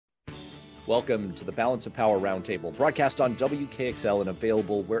Welcome to the Balance of Power Roundtable, broadcast on WKXL and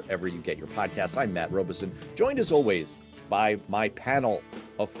available wherever you get your podcasts. I'm Matt Robeson, joined as always by my panel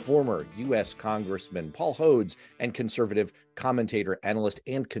of former U.S. Congressman Paul Hodes and conservative commentator, analyst,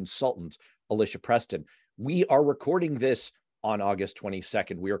 and consultant Alicia Preston. We are recording this on August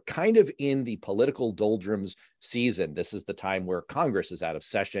 22nd. We are kind of in the political doldrums season. This is the time where Congress is out of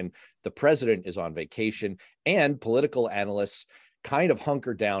session, the president is on vacation, and political analysts kind of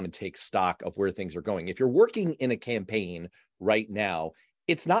hunker down and take stock of where things are going. If you're working in a campaign right now,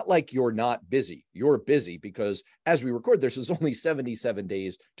 it's not like you're not busy. You're busy because as we record, there's only 77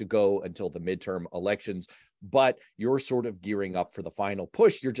 days to go until the midterm elections, but you're sort of gearing up for the final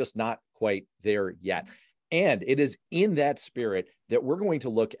push. You're just not quite there yet. And it is in that spirit that we're going to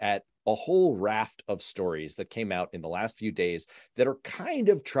look at a whole raft of stories that came out in the last few days that are kind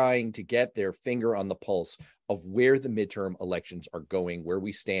of trying to get their finger on the pulse of where the midterm elections are going, where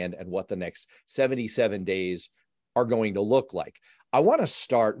we stand, and what the next 77 days are going to look like. I want to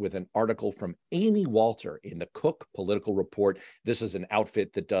start with an article from Amy Walter in the Cook Political Report. This is an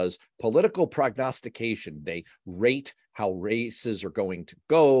outfit that does political prognostication. They rate how races are going to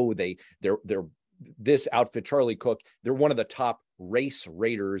go. They're this outfit, Charlie Cook, they're one of the top race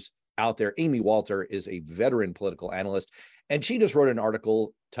raters out there. Amy Walter is a veteran political analyst, and she just wrote an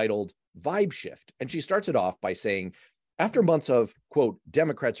article titled Vibe Shift. And she starts it off by saying, after months of, quote,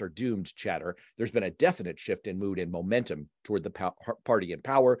 Democrats are doomed chatter, there's been a definite shift in mood and momentum toward the party in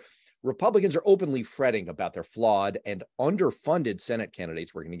power. Republicans are openly fretting about their flawed and underfunded Senate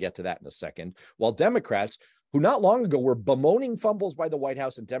candidates. We're going to get to that in a second. While Democrats, who not long ago were bemoaning fumbles by the White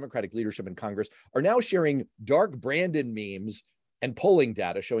House and Democratic leadership in Congress, are now sharing dark Brandon memes and polling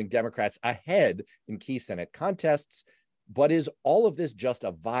data showing Democrats ahead in key Senate contests. But is all of this just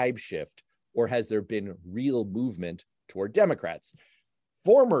a vibe shift, or has there been real movement toward Democrats?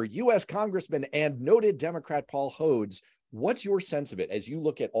 Former U.S. Congressman and noted Democrat Paul Hodes, what's your sense of it as you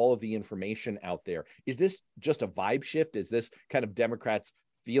look at all of the information out there? Is this just a vibe shift? Is this kind of Democrats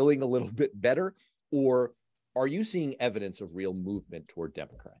feeling a little bit better? Or are you seeing evidence of real movement toward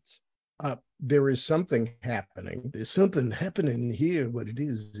Democrats? There is something happening. There's something happening here. What it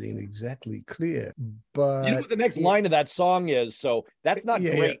is ain't exactly clear. But you know what the next line of that song is, so that's not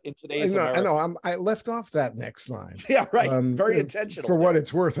great in today's America. I know. I left off that next line. Yeah, right. Very intentional. For what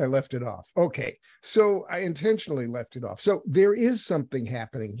it's worth, I left it off. Okay, so I intentionally left it off. So there is something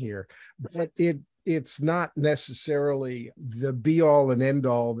happening here, but it's not necessarily the be-all and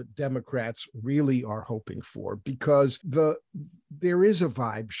end-all that Democrats really are hoping for, because there is a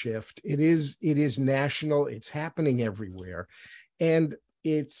vibe shift. It is national. It's happening everywhere, and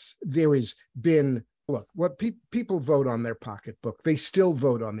there has been. Look, what people vote on their pocketbook. They still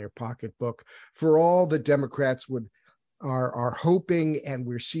vote on their pocketbook for all the Democrats are hoping, and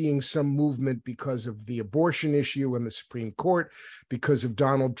we're seeing some movement because of the abortion issue in the Supreme Court, because of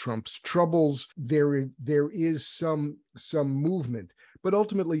Donald Trump's troubles. There is some movement, but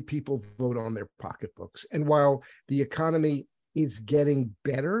ultimately people vote on their pocketbooks. And while the economy is getting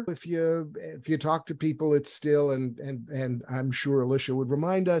better, if you talk to people, it's still, and I'm sure Alicia would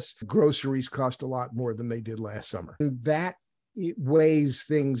remind us, groceries cost a lot more than they did last summer. And that it weighs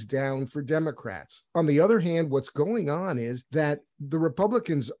things down for Democrats. On the other hand, what's going on is that the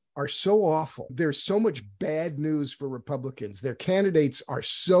Republicans are so awful. There's so much bad news for Republicans. Their candidates are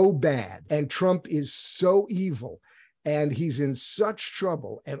so bad, and Trump is so evil, and he's in such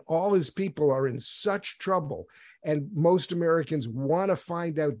trouble, and all his people are in such trouble. And most Americans want to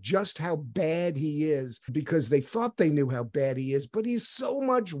find out just how bad he is, because they thought they knew how bad he is, but he's so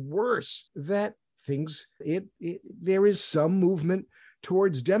much worse that there is some movement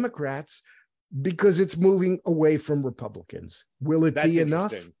towards Democrats because it's moving away from Republicans. Will it be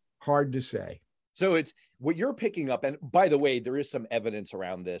enough? Hard to say. So it's what you're picking up. And by the way, there is some evidence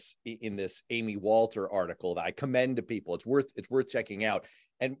around this in this Amy Walter article that I commend to people. It's worth checking out.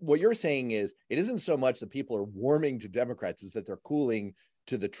 And what you're saying is it isn't so much that people are warming to Democrats, is that they're cooling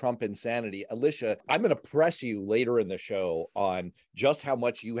to the Trump insanity. Alicia, I'm going to press you later in the show on just how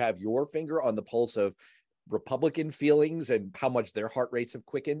much you have your finger on the pulse of Republican feelings and how much their heart rates have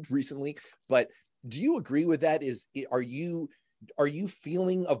quickened recently. But do you agree with that? Are you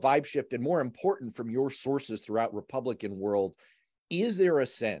feeling a vibe shift? And more important, from your sources throughout Republican world, is there a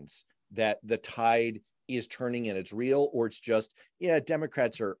sense that the tide is turning and it's real, or it's just,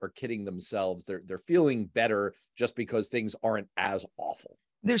 Democrats are kidding themselves. They're feeling better just because things aren't as awful?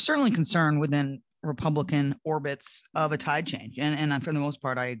 There's certainly concern within Republican orbits of a tide change. And for the most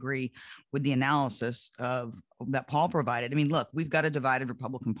part, I agree with the analysis that Paul provided. I mean, look, we've got a divided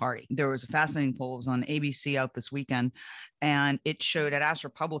Republican Party. There was a fascinating poll. It was on ABC out this weekend, and it showed, it asked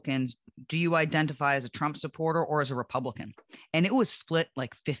Republicans, do you identify as a Trump supporter or as a Republican? And it was split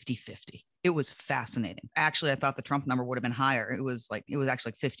like 50-50. It was fascinating. Actually, I thought the Trump number would have been higher. It was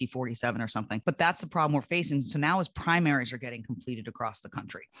actually like 50-47 or something. But that's the problem we're facing. So now as primaries are getting completed across the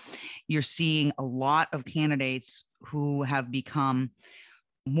country, you're seeing a lot of candidates who have become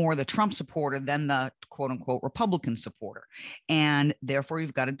more the Trump supporter than the quote unquote Republican supporter. And therefore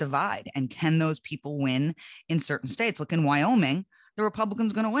you've got a divide. And can those people win in certain states? Look, in Wyoming, the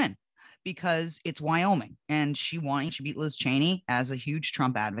Republican's going to win, because it's Wyoming, and she beat Liz Cheney as a huge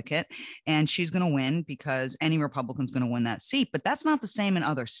Trump advocate, and she's going to win because any Republican's going to win that seat. But that's not the same in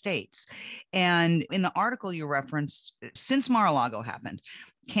other states. And in the article you referenced, since Mar-a-Lago happened,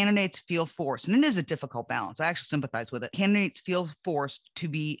 candidates feel forced, and it is a difficult balance. I actually sympathize with it. Candidates feel forced to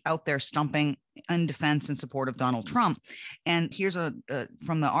be out there stumping in defense and support of Donald Trump. And here's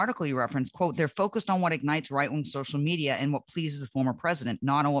from the article you referenced, quote, they're focused on what ignites right-wing social media and what pleases the former president,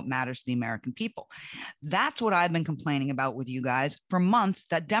 not on what matters to the American people. That's what I've been complaining about with you guys for months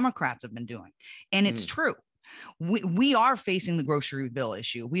that Democrats have been doing. And it's true. We are facing the grocery bill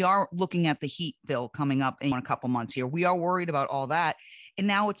issue. We are looking at the heat bill coming up in a couple months here. We are worried about all that. And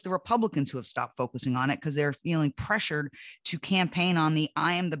now it's the Republicans who have stopped focusing on it because they're feeling pressured to campaign on the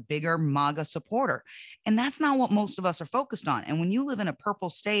I am the bigger MAGA supporter. And that's not what most of us are focused on. And when you live in a purple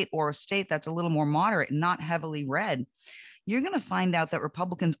state or a state that's a little more moderate and not heavily red, you're going to find out that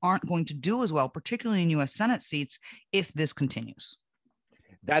Republicans aren't going to do as well, particularly in U.S. Senate seats, if this continues.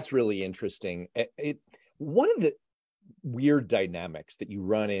 That's really interesting. One of the weird dynamics that you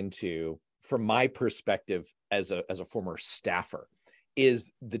run into, from my perspective as a former staffer,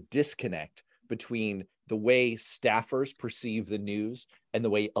 is the disconnect between the way staffers perceive the news and the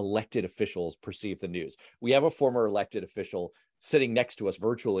way elected officials perceive the news. We have a former elected official sitting next to us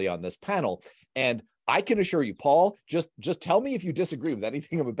virtually on this panel, and I can assure you, Paul, just tell me if you disagree with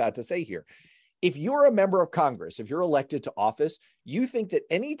anything I'm about to say here. If you're a member of Congress, if you're elected to office, you think that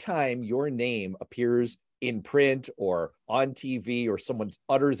anytime your name appears in print or on TV, or someone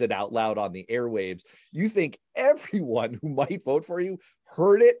utters it out loud on the airwaves, you think everyone who might vote for you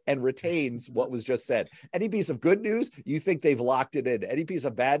heard it and retains what was just said. Any piece of good news, you think they've locked it in. Any piece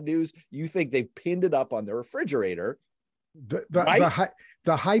of bad news, you think they've pinned it up on their refrigerator. The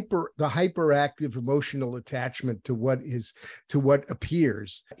hyperactive emotional attachment to what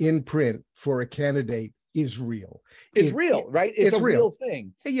appears in print for a candidate is real. It's real, right? It's a real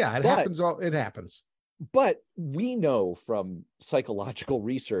thing. Yeah, it happens. But we know from psychological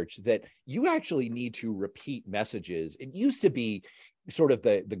research that you actually need to repeat messages. It used to be sort of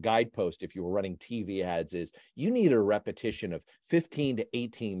the guidepost, if you were running TV ads, is you need a repetition of 15 to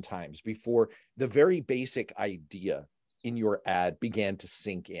 18 times before the very basic idea in your ad began to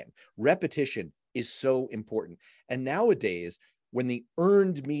sink in. Repetition is so important. And nowadays, when the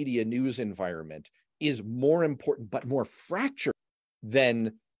earned media news environment is more important, but more fractured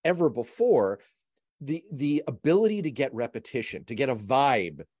than ever before, the ability to get repetition, to get a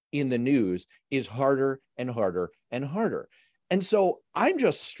vibe in the news is harder and harder and harder. And so I'm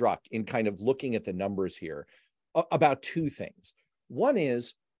just struck in kind of looking at the numbers here about two things. One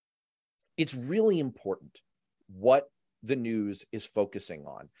is, it's really important what the news is focusing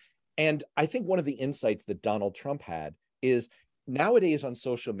on. And I think one of the insights that Donald Trump had is, nowadays on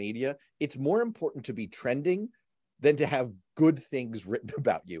social media, it's more important to be trending than to have good things written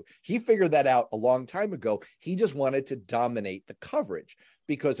about you. He figured that out a long time ago. He just wanted to dominate the coverage,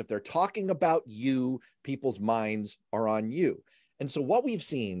 because if they're talking about you, people's minds are on you. And so what we've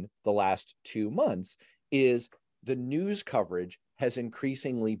seen the last 2 months is the news coverage has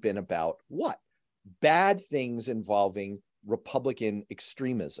increasingly been about what? Bad things involving Republican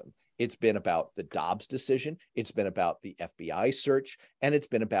extremism. It's been about the Dobbs decision. It's been about the FBI search, and it's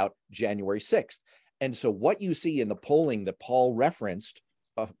been about January 6th. And so what you see in the polling that Paul referenced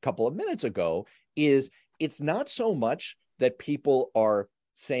a couple of minutes ago is, it's not so much that people are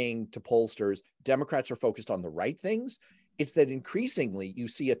saying to pollsters, Democrats are focused on the right things. It's that increasingly you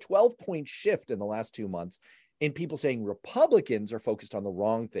see a 12-point shift in the last 2 months in people saying Republicans are focused on the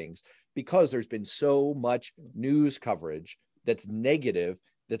wrong things, because there's been so much news coverage that's negative,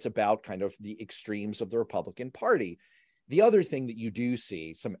 that's about kind of the extremes of the Republican Party. The other thing that you do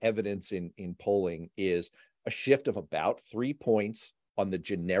see some evidence in polling is a shift of about 3 points on the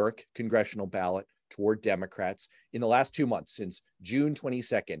generic congressional ballot toward Democrats in the last 2 months. Since June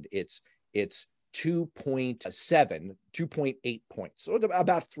 22nd, it's 2.7, 2.8 points. So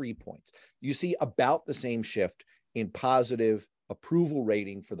about 3 points. You see about the same shift in positive approval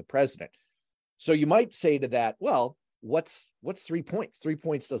rating for the president. So you might say to that, well, what's 3 points? 3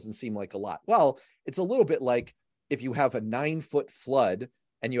 points doesn't seem like a lot. Well, it's a little bit like if you have a 9-foot flood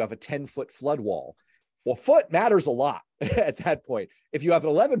and you have a 10-foot flood wall. Well, foot matters a lot at that point. If you have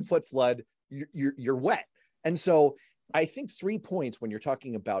an 11-foot flood, you're wet. And so I think 3 points when you're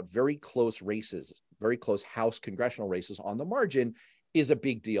talking about very close races, very close House congressional races on the margin is a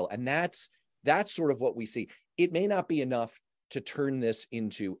big deal. And that's sort of what we see. It may not be enough to turn this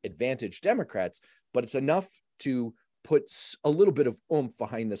into advantage Democrats, but it's enough to put a little bit of oomph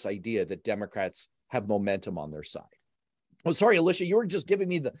behind this idea that Democrats have momentum on their side. Oh, sorry, Alicia, you were just giving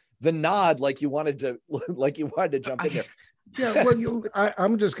me the nod like you wanted to jump in there. Yeah, well,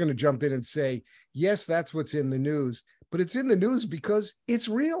 I'm just going to jump in and say, yes, that's what's in the news, but it's in the news because it's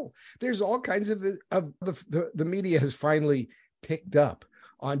real. There's all kinds of the media has finally picked up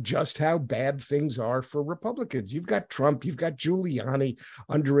on just how bad things are for Republicans. You've got Trump, you've got Giuliani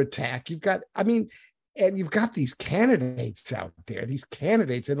under attack. You've got these candidates out there,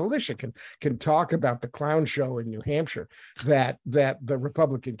 and Alicia can talk about the clown show in New Hampshire that the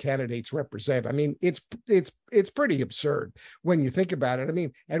Republican candidates represent. I mean, it's pretty absurd when you think about it. I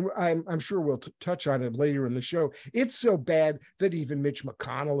mean, and I'm sure we'll touch on it later in the show. It's so bad that even Mitch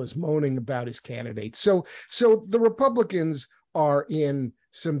McConnell is moaning about his candidate. So the Republicans are in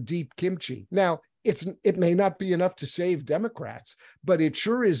some deep kimchi. Now, it may not be enough to save Democrats, but it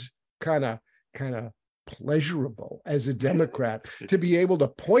sure is kind of pleasurable as a Democrat to be able to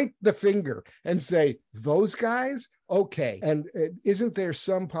point the finger and say, those guys, okay. And isn't there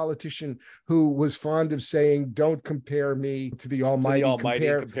some politician who was fond of saying, don't compare me to the almighty,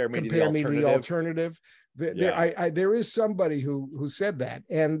 compare me to the alternative. There is somebody who said that.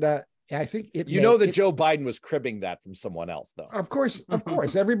 And I think that Joe Biden was cribbing that from someone else, though. Of course,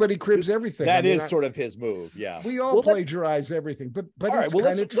 everybody cribs everything. That is sort of his move. Yeah, we all plagiarize everything. But all right, well,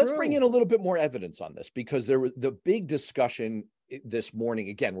 let's bring in a little bit more evidence on this, because there was the big discussion this morning.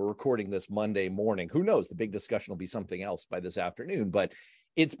 Again, we're recording this Monday morning. Who knows? The big discussion will be something else by this afternoon. But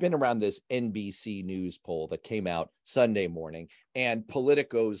it's been around this NBC News poll that came out Sunday morning, and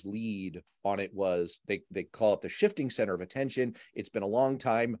Politico's lead on it was they call it the shifting center of attention. It's been a long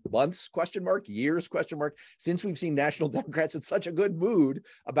time, months, years, since we've seen national Democrats in such a good mood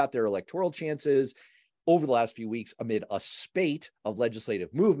about their electoral chances. Over the last few weeks, amid a spate of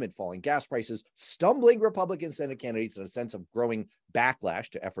legislative movement, falling gas prices, stumbling Republican Senate candidates, and a sense of growing backlash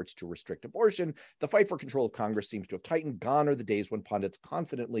to efforts to restrict abortion, the fight for control of Congress seems to have tightened. Gone are the days when pundits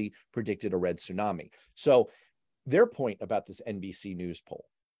confidently predicted a red tsunami. So their point about this NBC News poll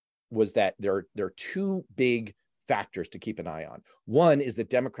was that there are two big factors to keep an eye on. One is that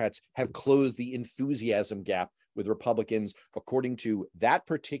Democrats have closed the enthusiasm gap with Republicans. According to that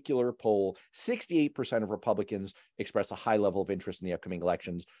particular poll, 68% of Republicans express a high level of interest in the upcoming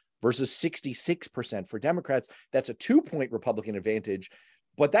elections versus 66% for Democrats. That's a 2-point Republican advantage,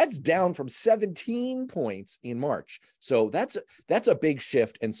 but that's down from 17 points in March. So that's a big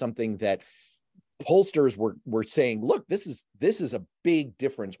shift, and something that pollsters were saying, look, this is a big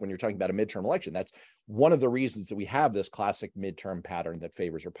difference when you're talking about a midterm election. That's one of the reasons that we have this classic midterm pattern that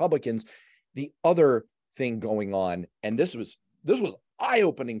favors Republicans. The other thing going on, and this was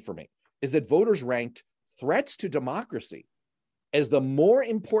eye-opening for me, is that voters ranked threats to democracy as the more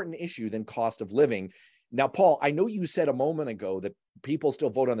important issue than cost of living. Now, Paul, I know you said a moment ago that people still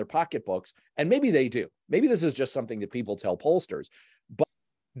vote on their pocketbooks, and maybe they do. Maybe this is just something that people tell pollsters, but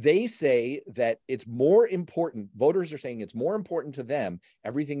they say that it's more important. Voters are saying it's more important to them,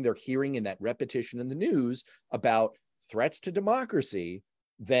 everything they're hearing in that repetition in the news about threats to democracy,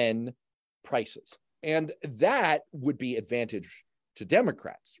 than prices. And that would be advantage to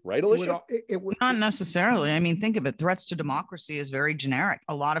Democrats, right, Alicia? It would not necessarily. I mean, think of it. Threats to democracy is very generic.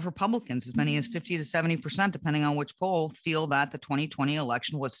 A lot of Republicans, as many as 50 to 70%, depending on which poll, feel that the 2020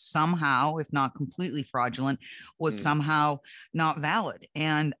 election was somehow, if not completely fraudulent, was somehow not valid.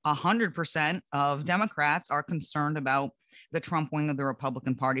 And 100% of Democrats are concerned about the Trump wing of the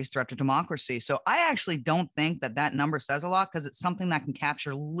Republican Party's threat to democracy. So I actually don't think that number says a lot, because it's something that can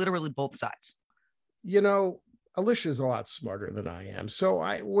capture literally both sides. Alicia's a lot smarter than I am. So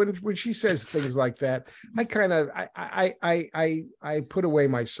when she says things like that, I put away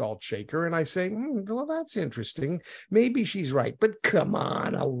my salt shaker and I say, well, that's interesting. Maybe she's right. But come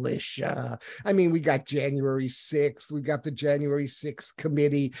on, Alicia. I mean, we got January 6th. We've got the January 6th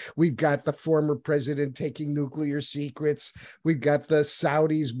committee. We've got the former president taking nuclear secrets. We've got the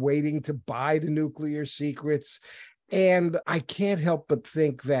Saudis waiting to buy the nuclear secrets. And I can't help but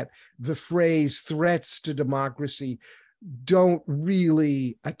think that the phrase threats to democracy don't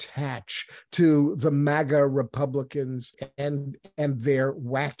really attach to the MAGA Republicans and their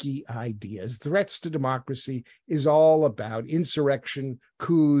wacky ideas. Threats to democracy is all about insurrection,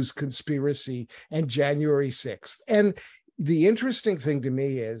 coups, conspiracy, and January 6th. And the interesting thing to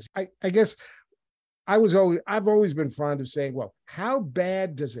me is, I guess I've always been fond of saying, well, how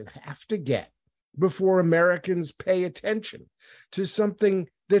bad does it have to get before Americans pay attention to something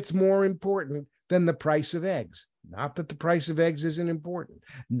that's more important than the price of eggs? Not that the price of eggs isn't important,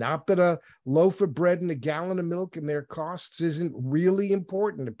 not that a loaf of bread and a gallon of milk and their costs isn't really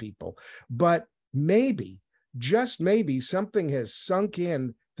important to people, but maybe, just maybe, something has sunk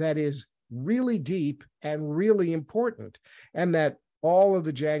in that is really deep and really important, and that all of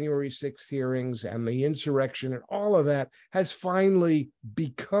the January 6th hearings and the insurrection and all of that has finally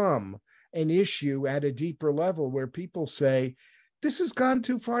become an issue at a deeper level where people say, this has gone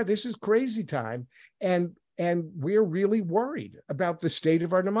too far, this is crazy time, and we're really worried about the state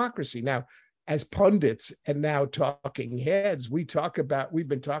of our democracy. Now, as pundits and now talking heads, we've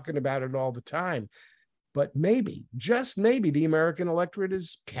been talking about it all the time, but maybe, just maybe, the American electorate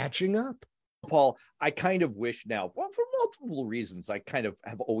is catching up. Paul, I kind of wish now, well, for multiple reasons, I kind of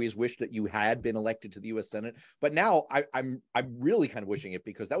have always wished that you had been elected to the U.S. Senate, but now I'm really kind of wishing it,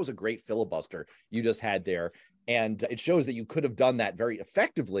 because that was a great filibuster you just had there, and it shows that you could have done that very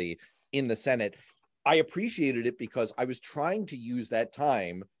effectively in the Senate. I appreciated it because I was trying to use that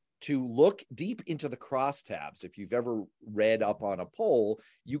time to look deep into the crosstabs. If you've ever read up on a poll,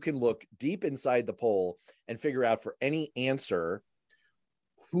 you can look deep inside the poll and figure out for any answer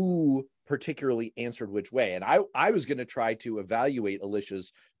who particularly answered which way. And I was going to try to evaluate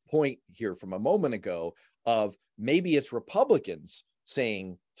Alicia's point here from a moment ago of maybe it's Republicans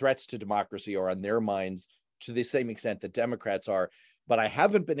saying threats to democracy are on their minds to the same extent that Democrats are. But I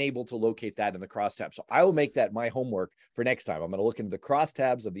haven't been able to locate that in the crosstabs. So I will make that my homework for next time. I'm going to look into the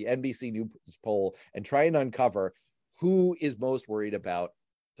crosstabs of the NBC News poll and try and uncover who is most worried about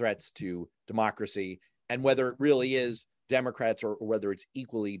threats to democracy, and whether it really is Democrats or whether it's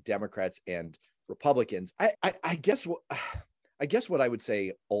equally Democrats and Republicans. I guess what I would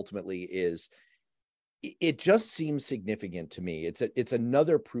say ultimately is it just seems significant to me. It's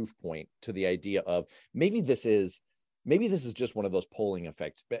another proof point to the idea of maybe this is just one of those polling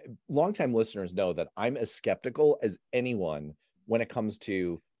effects. But longtime listeners know that I'm as skeptical as anyone when it comes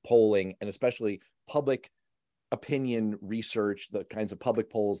to polling, and especially public opinion research, the kinds of public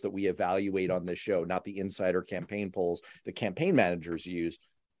polls that we evaluate on this show, not the insider campaign polls that campaign managers use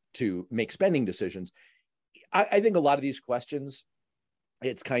to make spending decisions. I think a lot of these questions,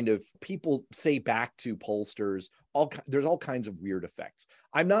 it's kind of people say back to pollsters, there's all kinds of weird effects.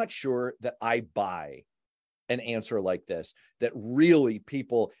 I'm not sure that I buy an answer like this, that really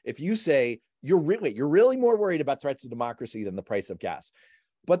people, if you say you're really more worried about threats to democracy than the price of gas,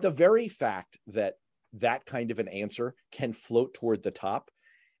 but the very fact that that kind of an answer can float toward the top,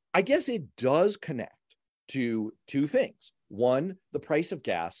 I guess it does connect to two things. One, the price of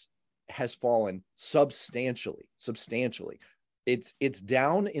gas has fallen substantially. It's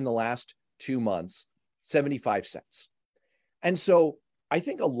down in the last 2 months, 75 cents. And so I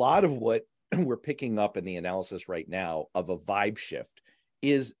think a lot of what we're picking up in the analysis right now of a vibe shift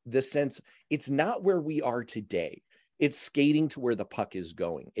is the sense it's not where we are today. It's skating to where the puck is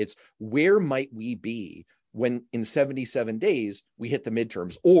going. It's where might we be when in 77 days we hit the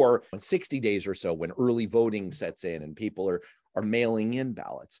midterms, or in 60 days or so when early voting sets in and people are mailing in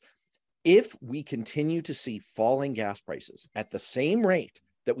ballots. If we continue to see falling gas prices at the same rate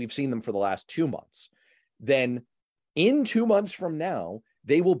that we've seen them for the last 2 months, then in 2 months from now,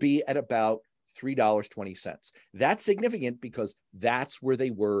 they will be at about $3.20. That's significant because that's where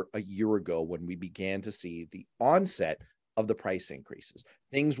they were a year ago when we began to see the onset of the price increases.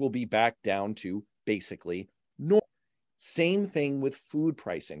 Things will be back down to basically normal. Same thing with food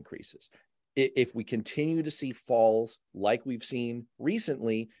price increases. If we continue to see falls like we've seen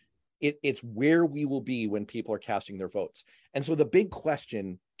recently, it's where we will be when people are casting their votes. And so the big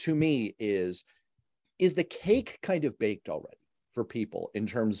question to me is the cake kind of baked already for people in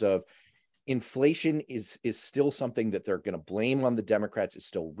terms of inflation is still something that they're going to blame on the Democrats, is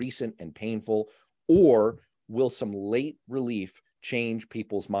still recent and painful, or will some late relief change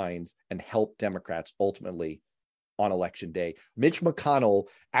people's minds and help Democrats ultimately on election day? Mitch McConnell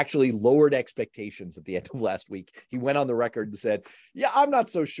actually lowered expectations at the end of last week. He went on the record and said, yeah, I'm not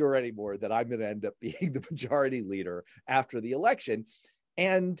so sure anymore that I'm going to end up being the majority leader after the election.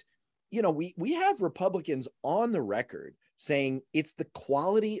 And, you know, we have Republicans on the record saying it's the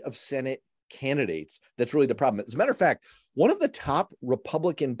quality of Senate candidates that's really the problem. As a matter of fact, one of the top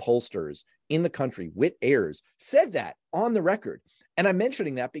Republican pollsters in the country, Whit Ayers, said that on the record. And I'm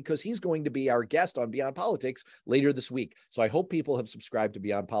mentioning that because he's going to be our guest on Beyond Politics later this week. So I hope people have subscribed to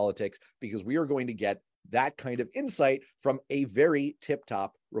Beyond Politics, because we are going to get that kind of insight from a very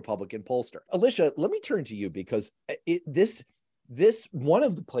tip-top Republican pollster. Alicia, let me turn to you, because this one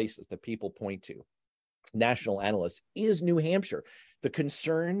of the places that people point to, national analysts, is New Hampshire. The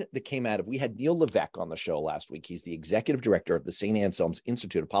concern that came out of, we had Neil Levesque on the show last week. He's the executive director of the St. Anselm's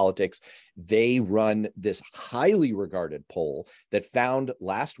Institute of Politics. They run this highly regarded poll that found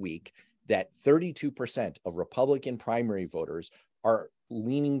last week that 32% of Republican primary voters are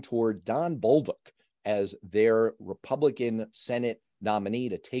leaning toward Don Bolduc as their Republican Senate nominee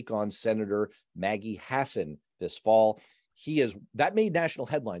to take on Senator Maggie Hassan this fall. That made national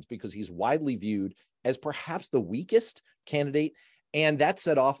headlines because he's widely viewed as perhaps the weakest candidate. And that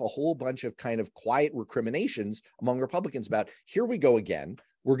set off a whole bunch of kind of quiet recriminations among Republicans about, here we go again.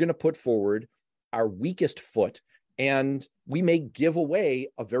 We're going to put forward our weakest foot, and we may give away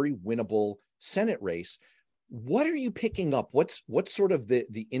a very winnable Senate race. What are you picking up? What's sort of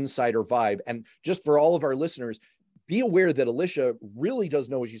the insider vibe? And just for all of our listeners, be aware that Alicia really does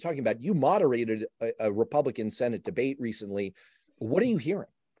know what she's talking about. You moderated a Republican Senate debate recently. What are you hearing?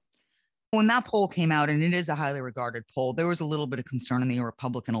 When that poll came out, and it is a highly regarded poll, there was a little bit of concern in the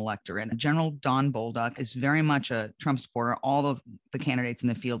Republican electorate. General Don Bolduc is very much a Trump supporter. All of the candidates in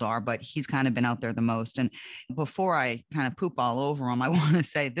the field are, but he's kind of been out there the most. And before I kind of poop all over him, I want to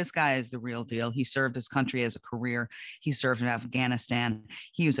say this guy is the real deal. He served his country as a career. He served in Afghanistan.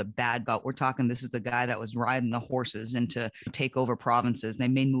 He was a bad butt. We're talking, this is the guy that was riding the horses into take over provinces. They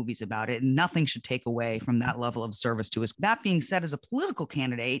made movies about it, and nothing should take away from that level of service to us. That being said, as a political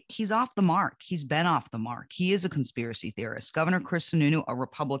candidate, he's off the mark. He's been off the mark. He is a conspiracy theorist. Governor Chris Sununu, a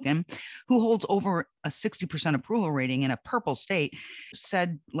Republican who holds over a 60% approval rating in a purple state,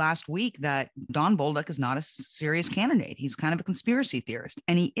 said last week that Don Bolduc is not a serious candidate. He's kind of a conspiracy theorist,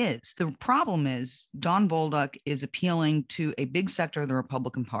 and he is. The problem is Don Bolduc is appealing to a big sector of the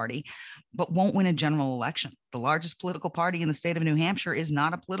Republican Party, but won't win a general election. The largest political party in the state of New Hampshire is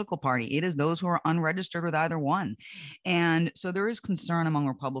not a political party. It is those who are unregistered with either one. And so there is concern among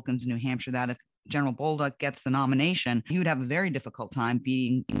Republicans in New Hampshire that if General Bolduc gets the nomination, he would have a very difficult time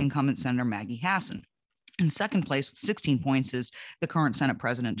beating incumbent Senator Maggie Hassan. In second place with 16 points is the current Senate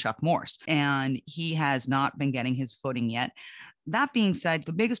President, Chuck Morse, and he has not been getting his footing yet. That being said,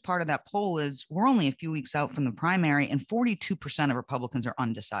 the biggest part of that poll is we're only a few weeks out from the primary, and 42% of Republicans are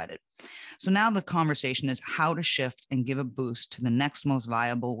undecided. So now the conversation is how to shift and give a boost to the next most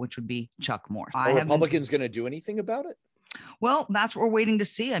viable, which would be Chuck Morse. Are Republicans going to do anything about it? Well, that's what we're waiting to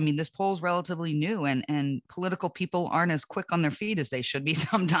see. I mean, this poll is relatively new, and political people aren't as quick on their feet as they should be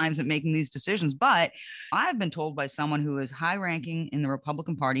sometimes at making these decisions. But I've been told by someone who is high ranking in the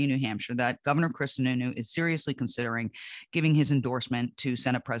Republican Party in New Hampshire that Governor Chris Sununu is seriously considering giving his endorsement to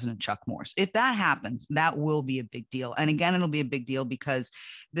Senate President Chuck Morse. If that happens, that will be a big deal. And again, it'll be a big deal because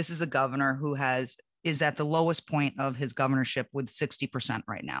this is a governor who is at the lowest point of his governorship with 60%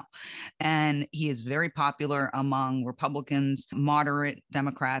 right now. And he is very popular among Republicans, moderate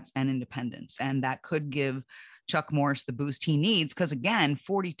Democrats, and independents. And that could give Chuck Morse the boost he needs because, again,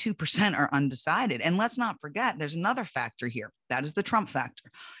 42% are undecided. And let's not forget, there's another factor here. That is the Trump factor.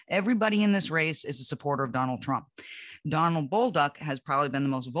 Everybody in this race is a supporter of Donald Trump. Donald Bolduc has probably been the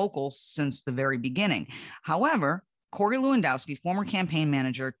most vocal since the very beginning. However, Corey Lewandowski, former campaign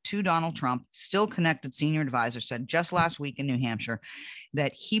manager to Donald Trump, still connected senior advisor, said just last week in New Hampshire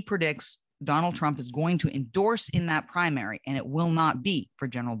that he predicts Donald Trump is going to endorse in that primary, and it will not be for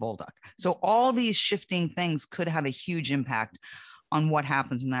General Bolduc. So all these shifting things could have a huge impact on what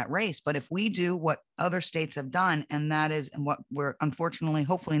happens in that race. But if we do what other states have done, and that is what we're unfortunately,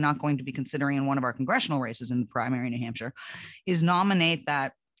 hopefully not going to be considering in one of our congressional races in the primary in New Hampshire, is nominate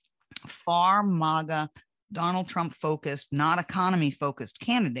that far MAGA, Donald Trump focused, not economy focused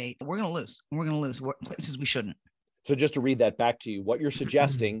candidate, we're going to lose. We're going to lose places we shouldn't. So just to read that back to you, what you're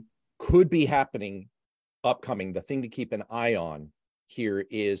suggesting could be happening upcoming. The thing to keep an eye on here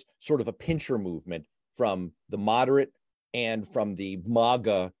is sort of a pincher movement from the moderate and from the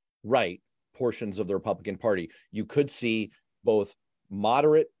MAGA right portions of the Republican Party. You could see both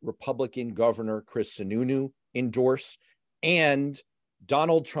moderate Republican Governor Chris Sununu endorse and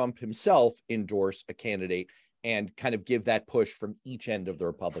Donald Trump himself endorse a candidate and kind of give that push from each end of the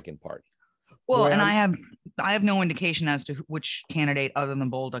Republican Party. Well, and I have no indication as to which candidate other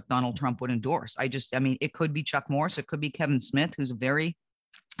than Bolduc Donald Trump would endorse. I mean, it could be Chuck Morse. It could be Kevin Smith, who's a very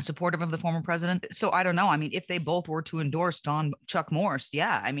supportive of the former president. So I don't know. I mean, if they both were to endorse Chuck Morse,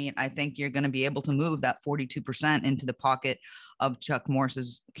 yeah, I mean, I think you're going to be able to move that 42% into the pocket of Chuck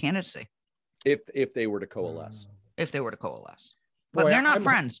Morse's candidacy. If they were to coalesce. If they were to coalesce. But they're not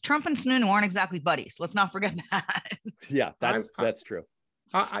friends. Trump and Sununu aren't exactly buddies. Let's not forget that. Yeah, that's true.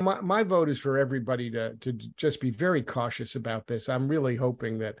 My vote is for everybody to just be very cautious about this. I'm really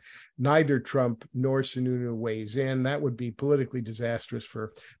hoping that neither Trump nor Sununu weighs in. That would be politically disastrous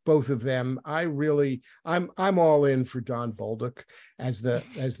for both of them. I'm all in for Don Bolduc as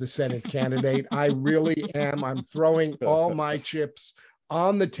the Senate candidate. I really am. I'm throwing all my chips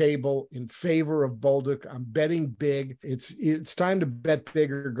on the table in favor of Bolduc. I'm betting big. It's time to bet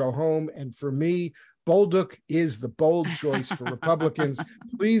big or go home. And for me, Bolduc is the bold choice for Republicans.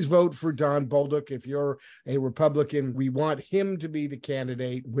 Please vote for Don Bolduc if you're a Republican. We want him to be the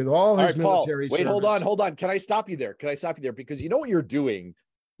candidate with all his military service. Wait, hold on. Can I stop you there? Because you know what you're doing?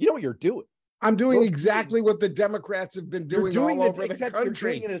 I'm doing exactly what the Democrats have been doing all over the country. You're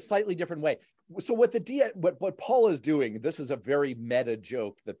doing it in a slightly different way. So what Paul is doing, this is a very meta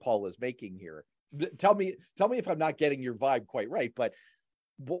joke that Paul is making here. Tell me if I'm not getting your vibe quite right. But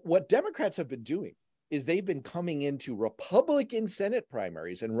what Democrats have been doing is they've been coming into Republican Senate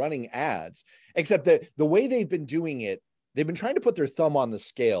primaries and running ads, except that the way they've been doing it, they've been trying to put their thumb on the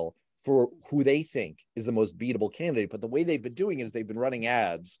scale for who they think is the most beatable candidate. But the way they've been doing it is they've been running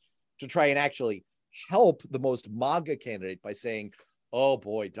ads to try and actually help the most MAGA candidate by saying, oh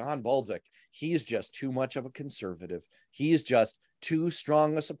boy, Don Bolduc, he's just too much of a conservative. He's just too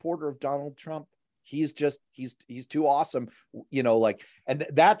strong a supporter of Donald Trump. He's too awesome, and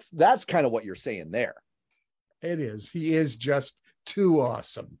that's kind of what you're saying there. It is. He is just too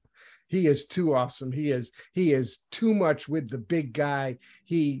awesome. He is too awesome. He is too much with the big guy.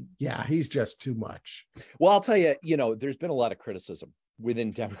 He's just too much. Well, I'll tell you, there's been a lot of criticism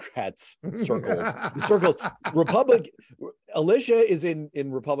within Democrats circles. Alicia is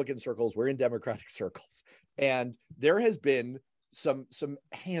in Republican circles. We're in Democratic circles. And there has been some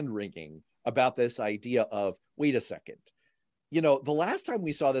hand wringing about this idea of, wait a second, the last time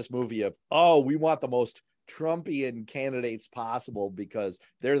we saw this movie of, we want the most Trumpian candidates possible because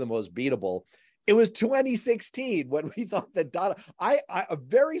they're the most beatable. It was 2016 when we thought that a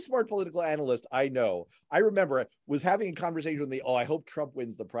very smart political analyst I remember was having a conversation with me. I hope Trump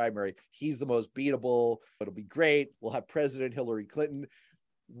wins the primary. He's the most beatable. It'll be great. We'll have President Hillary Clinton.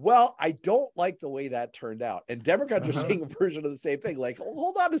 Well, I don't like the way that turned out. And Democrats are saying a version of the same thing. Like,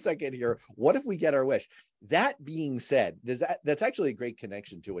 hold on a second here. What if we get our wish? That being said, that's actually a great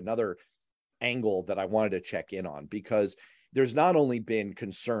connection to another angle that I wanted to check in on, because there's not only been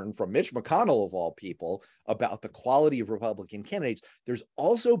concern from Mitch McConnell, of all people, about the quality of Republican candidates, there's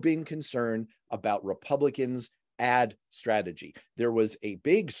also been concern about Republicans' ad strategy. There was a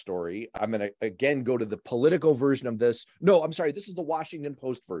big story. I'm going to again go to the political version of this. No, I'm sorry. This is the Washington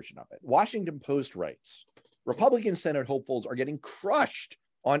Post version of it. Washington Post writes, Republican Senate hopefuls are getting crushed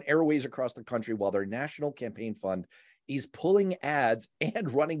on airways across the country while their national campaign fund is pulling ads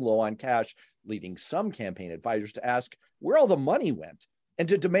and running low on cash, leading some campaign advisors to ask where all the money went and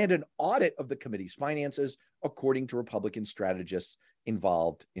to demand an audit of the committee's finances, according to Republican strategists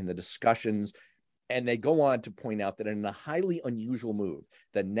involved in the discussions. And they go on to point out that in a highly unusual move,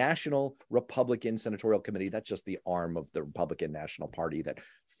 the National Republican Senatorial Committee, that's just the arm of the Republican National Party that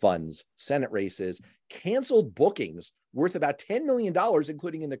funds Senate races, canceled bookings worth about $10 million,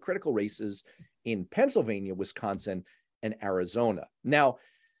 including in the critical races in Pennsylvania, Wisconsin, and Arizona. Now,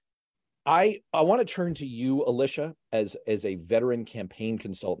 I want to turn to you, Alicia, as a veteran campaign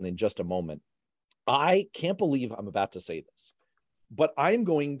consultant in just a moment. I can't believe I'm about to say this, but I'm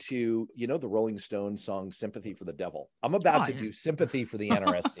going to, the Rolling Stones song, Sympathy for the Devil. I'm about to do Sympathy for the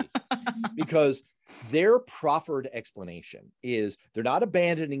NRSC because their proffered explanation is they're not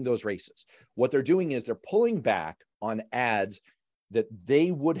abandoning those races. What they're doing is they're pulling back on ads that they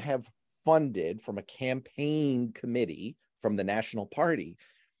would have funded from a campaign committee from the national party.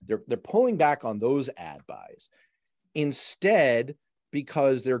 They're pulling back on those ad buys instead,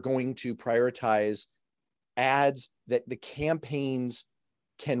 because they're going to prioritize ads that the campaigns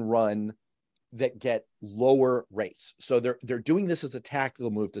can run that get lower rates. So they're doing this as a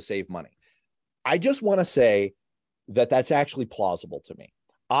tactical move to save money. I just want to say that that's actually plausible to me.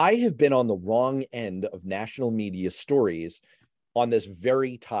 I have been on the wrong end of national media stories on this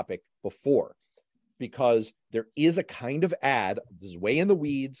very topic before, because there is a kind of ad, this is way in the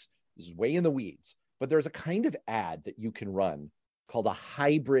weeds, but there's a kind of ad that you can run called a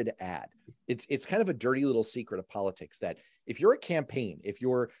hybrid ad. It's kind of a dirty little secret of politics that if you're a campaign, if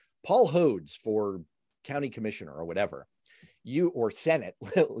you're Paul Hodes for county commissioner or whatever, you or Senate,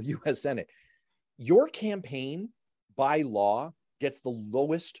 U.S. Senate, your campaign by law gets the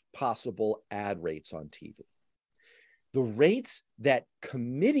lowest possible ad rates on TV. The rates that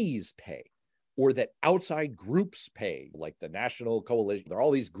committees pay or that outside groups pay, like the National Coalition, there are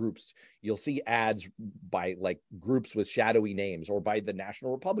all these groups. You'll see ads by like groups with shadowy names or by the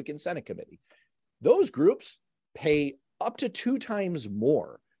National Republican Senate Committee. Those groups pay up to 2 times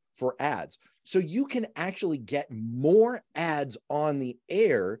more for ads. So you can actually get more ads on the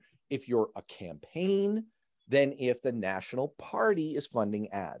air if you're a campaign than if the national party is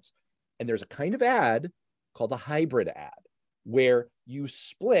funding ads. And there's a kind of ad called a hybrid ad, where you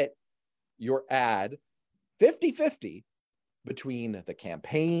split your ad 50-50 between the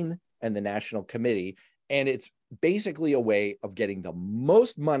campaign and the national committee. And it's basically a way of getting the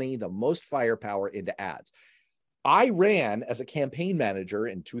most money, the most firepower into ads. I ran as a campaign manager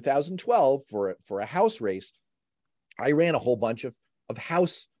in 2012 for a House race. I ran a whole bunch of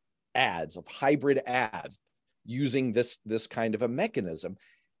House ads, of hybrid ads, using this kind of a mechanism.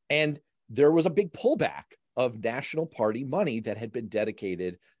 And there was a big pullback of national party money that had been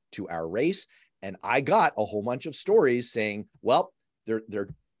dedicated to our race. And I got a whole bunch of stories saying, well, they're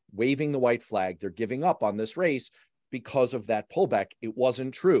waving the white flag. They're giving up on this race because of that pullback. It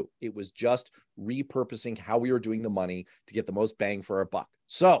wasn't true. It was just repurposing how we were doing the money to get the most bang for our buck.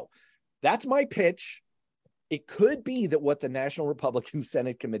 So that's my pitch. It could be that what the National Republican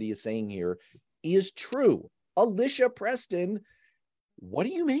Senate Committee is saying here is true. Alicia Preston, what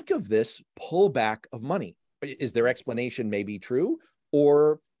do you make of this pullback of money? Is their explanation maybe true,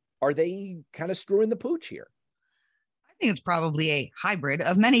 or are they kind of screwing the pooch here? I think it's probably a hybrid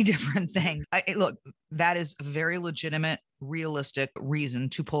of many different things. Look, that is a very legitimate, realistic reason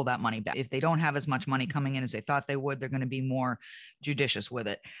to pull that money back. If they don't have as much money coming in as they thought they would, they're going to be more judicious with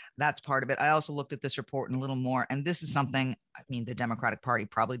it. That's part of it. I also looked at this report in a little more, and this is something, I mean, the Democratic Party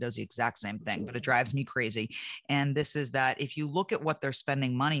probably does the exact same thing, but it drives me crazy. And this is that if you look at what they're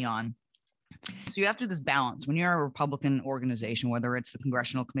spending money on, so you have to do this balance. When you're a Republican organization, whether it's the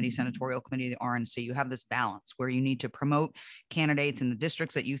Congressional Committee, Senatorial Committee, the RNC, you have this balance where you need to promote candidates in the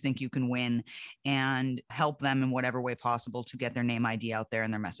districts that you think you can win and help them in whatever way possible to get their name ID out there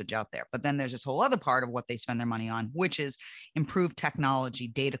and their message out there. But then there's this whole other part of what they spend their money on, which is improved technology,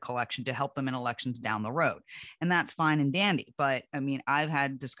 data collection to help them in elections down the road. And that's fine and dandy. But I mean, I've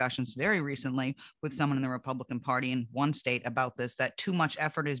had discussions very recently with someone in the Republican Party in one state about this, that too much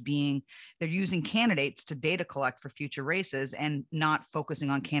effort is being, they're using candidates to data collect for future races and not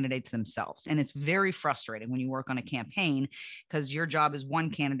focusing on candidates themselves. And it's very frustrating when you work on a campaign because your job is one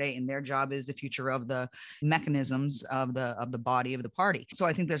candidate and their job is the future of the mechanisms of the body of the party. So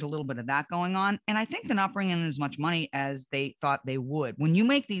I think there's a little bit of that going on. And I think they're not bringing in as much money as they thought they would. When you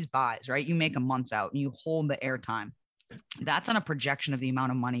make these buys, right, you make a month's out and you hold the airtime. That's on a projection of the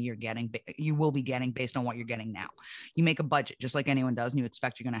amount of money you will be getting based on what you're getting now. You make a budget just like anyone does, and you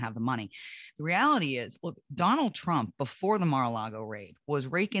expect you're going to have the money. The reality is, look, Donald Trump before the Mar-a-Lago raid was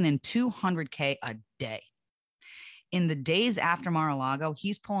raking in $200K a day. In the days after Mar-a-Lago,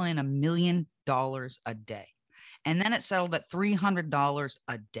 he's pulling in $1 million a day. And then it settled at $300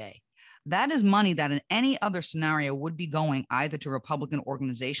 a day. That is money that in any other scenario would be going either to Republican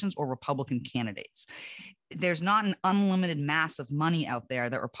organizations or Republican candidates. There's not an unlimited mass of money out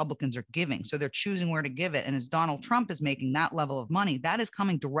there that Republicans are giving. So they're choosing where to give it. And as Donald Trump is making that level of money, that is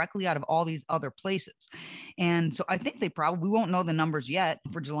coming directly out of all these other places. And so I think we won't know the numbers yet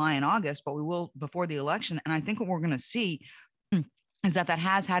for July and August, but we will before the election. And I think what we're going to see is that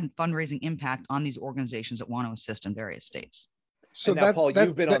has had fundraising impact on these organizations that want to assist in various states. So now, Paul,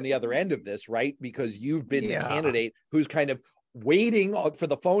 you've been on the other end of this, right? Because you've been the candidate who's kind of waiting for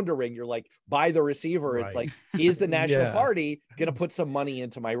the phone to ring. You're like, by the receiver. Right. It's like, is the National Party going to put some money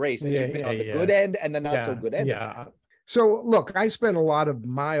into my race? And you've been on the good end and the not so good end. Yeah. So look, I spent a lot of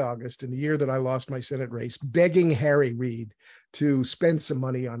my August in the year that I lost my Senate race begging Harry Reid to spend some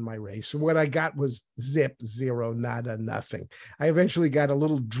money on my race. And what I got was zip, zero, nada, nothing. I eventually got a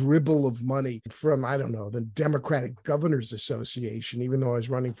little dribble of money from, I don't know, the Democratic Governors Association, even though I was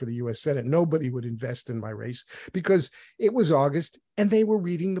running for the U.S. Senate. Nobody would invest in my race because it was August and they were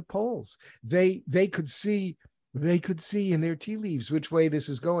reading the polls. They could see in their tea leaves which way this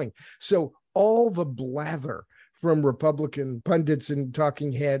is going. So all the blather from Republican pundits and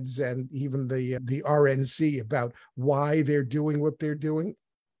talking heads and even the RNC about why they're doing what they're doing,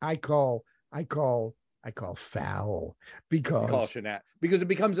 I call foul because it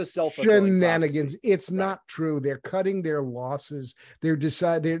becomes a shenanigans. It's not true. They're cutting their losses. They're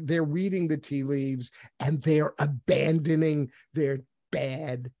reading the tea leaves and they're abandoning their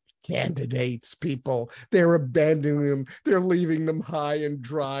bad candidates, people. They're abandoning them. They're leaving them high and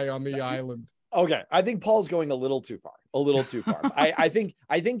dry on the island. Okay, I think Paul's going a little too far. I think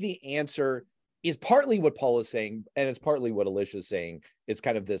the answer is partly what Paul is saying, and it's partly what Alicia is saying. It's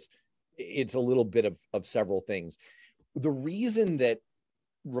kind of this, it's a little bit of several things. The reason that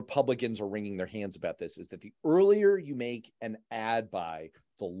Republicans are wringing their hands about this is that the earlier you make an ad buy,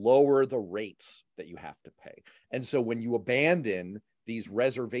 the lower the rates that you have to pay. And so when you abandon these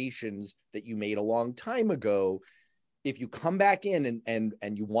reservations that you made a long time ago, if you come back in and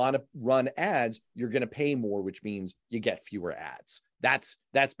you want to run ads, you're going to pay more, which means you get fewer ads. That's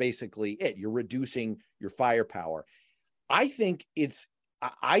basically it. You're reducing your firepower. I think it's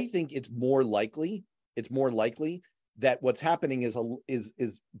more likely that what's happening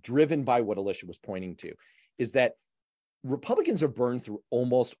is driven by what Alicia was pointing to, is that Republicans have burned through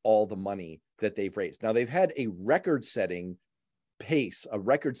almost all the money that they've raised. Now, they've had a record-setting pace, a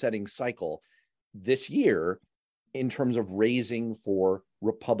record-setting cycle this year in terms of raising for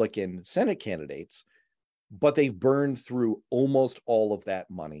Republican Senate candidates, but they've burned through almost all of that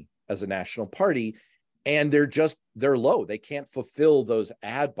money as a national party, and they're low. They can't fulfill those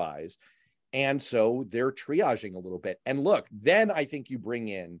ad buys. And so they're triaging a little bit. And look, then I think you bring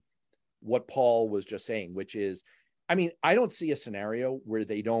in what Paul was just saying, which is, I mean, I don't see a scenario where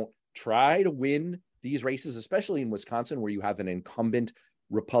they don't try to win these races, especially in Wisconsin, where you have an incumbent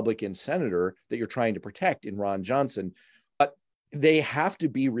Republican senator that you're trying to protect in Ron Johnson. But they have to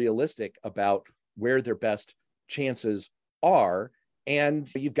be realistic about where their best chances are. And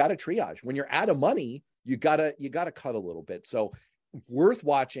you've got to triage. When you're out of money, you gotta cut a little bit. So worth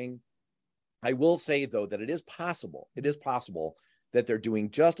watching. I will say, though, that it is possible that they're doing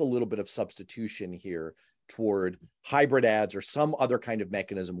just a little bit of substitution here toward hybrid ads or some other kind of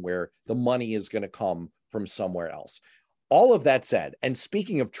mechanism where the money is going to come from somewhere else. All of that said, and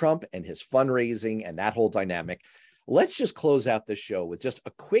speaking of Trump and his fundraising and that whole dynamic, let's just close out the show with just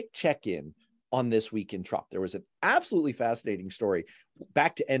a quick check-in on this week in Trump. There was an absolutely fascinating story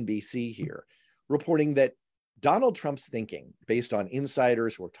back to NBC here, reporting that Donald Trump's thinking, based on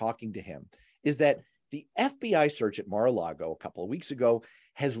insiders who are talking to him, is that the FBI search at Mar-a-Lago a couple of weeks ago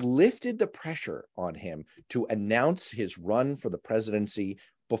has lifted the pressure on him to announce his run for the presidency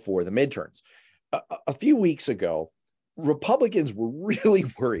before the midterms. A few weeks ago, Republicans were really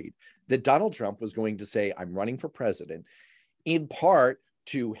worried that Donald Trump was going to say, I'm running for president, in part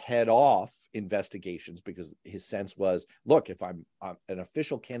to head off investigations, because his sense was, look, if I'm an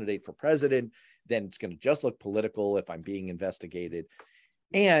official candidate for president, then it's going to just look political if I'm being investigated.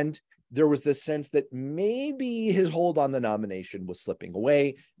 And there was this sense that maybe his hold on the nomination was slipping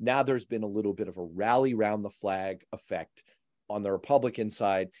away. Now there's been a little bit of a rally round the flag effect on the Republican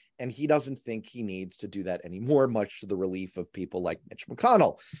side, and he doesn't think he needs to do that anymore, much to the relief of people like Mitch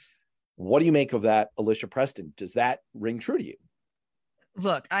McConnell. What do you make of that, Alicia Preston? Does that ring true to you?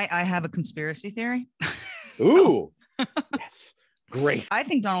 Look, I have a conspiracy theory. Ooh, yes. Great. I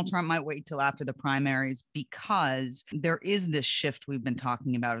think Donald Trump might wait till after the primaries, because there is this shift we've been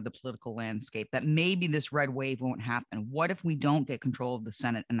talking about of the political landscape, that maybe this red wave won't happen. What if we don't get control of the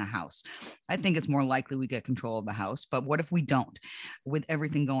Senate and the House? I think it's more likely we get control of the House, but what if we don't, with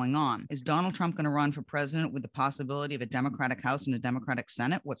everything going on? Is Donald Trump going to run for president with the possibility of a Democratic House and a Democratic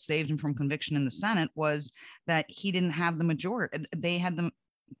Senate? What saved him from conviction in the Senate was that he didn't have the majority.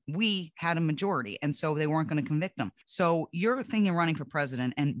 We had a majority, and so they weren't going to convict him. So you're thinking running for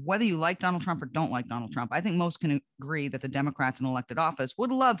president, and whether you like Donald Trump or don't like Donald Trump, I think most can agree that the Democrats in elected office would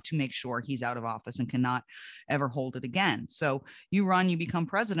love to make sure he's out of office and cannot ever hold it again. So you run, you become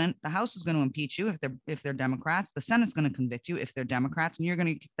president, the House is going to impeach you if they're Democrats, the Senate's going to convict you if they're Democrats, and you're going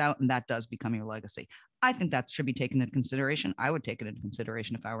to get kicked out, and that does become your legacy. I think that should be taken into consideration. I would take it into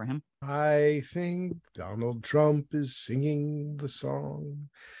consideration if I were him. I think Donald Trump is singing the song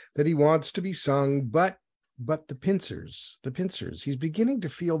that he wants to be sung, but the pincers, he's beginning to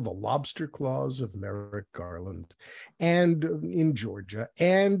feel the lobster claws of Merrick Garland, and in Georgia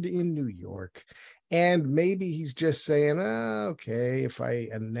and in New York. And maybe he's just saying, okay, if I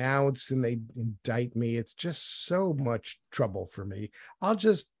announce and they indict me, it's just so much trouble for me. I'll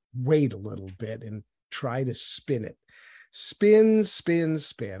just wait a little bit and try to spin it. Spin.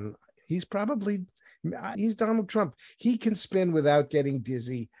 He's Donald Trump. He can spin without getting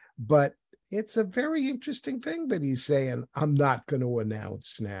dizzy, but it's a very interesting thing that he's saying, I'm not going to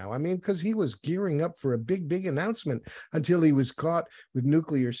announce now. I mean, because he was gearing up for a big announcement until he was caught with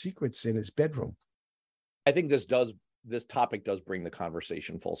nuclear secrets in his bedroom. I think this topic does bring the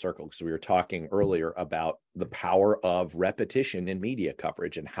conversation full circle, because we were talking earlier about the power of repetition in media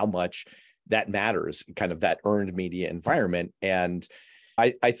coverage and how much that matters, kind of that earned media environment. And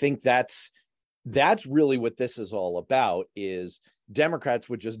I think that's really what this is all about, is Democrats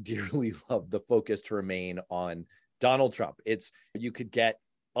would just dearly love the focus to remain on Donald Trump. It's, you could get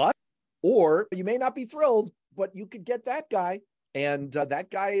us, or you may not be thrilled, but you could get that guy. And that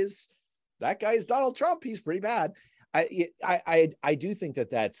guy is Donald Trump. He's pretty bad. I do think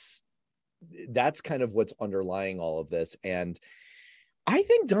that's kind of what's underlying all of this. And I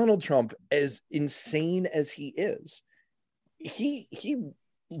think Donald Trump, as insane as he is, he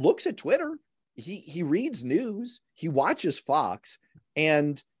looks at Twitter, he reads news, he watches Fox,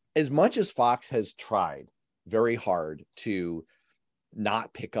 and as much as Fox has tried very hard to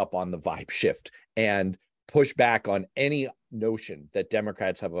not pick up on the vibe shift and push back on any notion that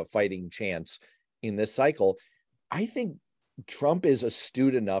Democrats have a fighting chance in this cycle, I think Trump is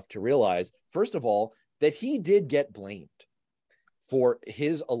astute enough to realize, first of all, that he did get blamed for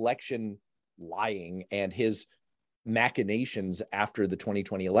his election lying and his machinations after the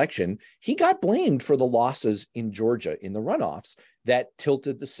 2020 election. He got blamed for the losses in Georgia in the runoffs that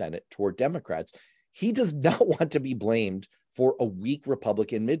tilted the Senate toward Democrats. He does not want to be blamed for a weak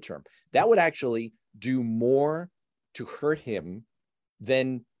Republican midterm. That would actually do more to hurt him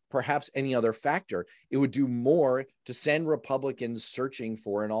than perhaps any other factor. It would do more to send Republicans searching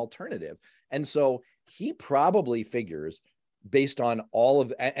for an alternative. And so he probably figures, based on all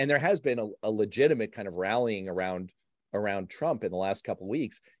of, and there has been a legitimate kind of rallying around Trump in the last couple of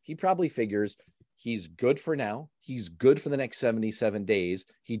weeks, he probably figures he's good for now. He's good for the next 77 days.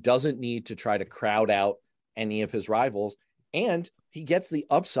 He doesn't need to try to crowd out any of his rivals. And he gets the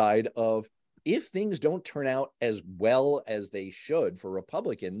upside of, if things don't turn out as well as they should for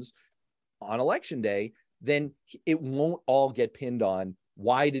Republicans on election day, then it won't all get pinned on,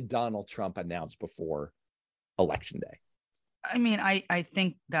 why did Donald Trump announce before election day? I mean, I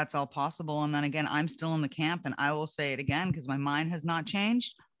think that's all possible. And then again, I'm still in the camp, and I will say it again, because my mind has not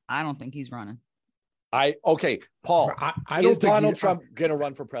changed. I don't think he's running. Paul, I is Donald Trump going to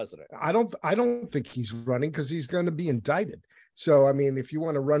run for president? I don't think he's running, because he's going to be indicted. So, I mean, if you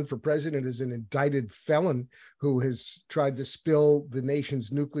want to run for president as an indicted felon who has tried to spill the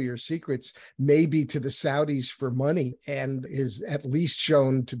nation's nuclear secrets, maybe to the Saudis for money, and is at least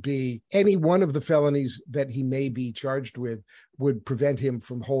shown to be, any one of the felonies that he may be charged with would prevent him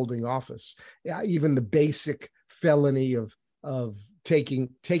from holding office. Even the basic felony of taking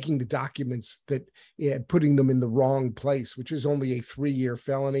the documents, that putting them in the wrong place, which is only a 3-year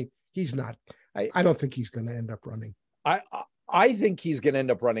felony. He's not. I don't think he's going to end up running. I think he's going to end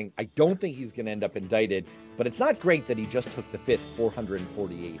up running. I don't think he's going to end up indicted, but it's not great that he just took the fifth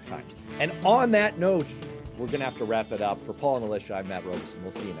 448 times. And on that note, we're going to have to wrap it up. For Paul and Alicia, I'm Matt Robeson.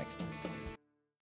 We'll see you next time.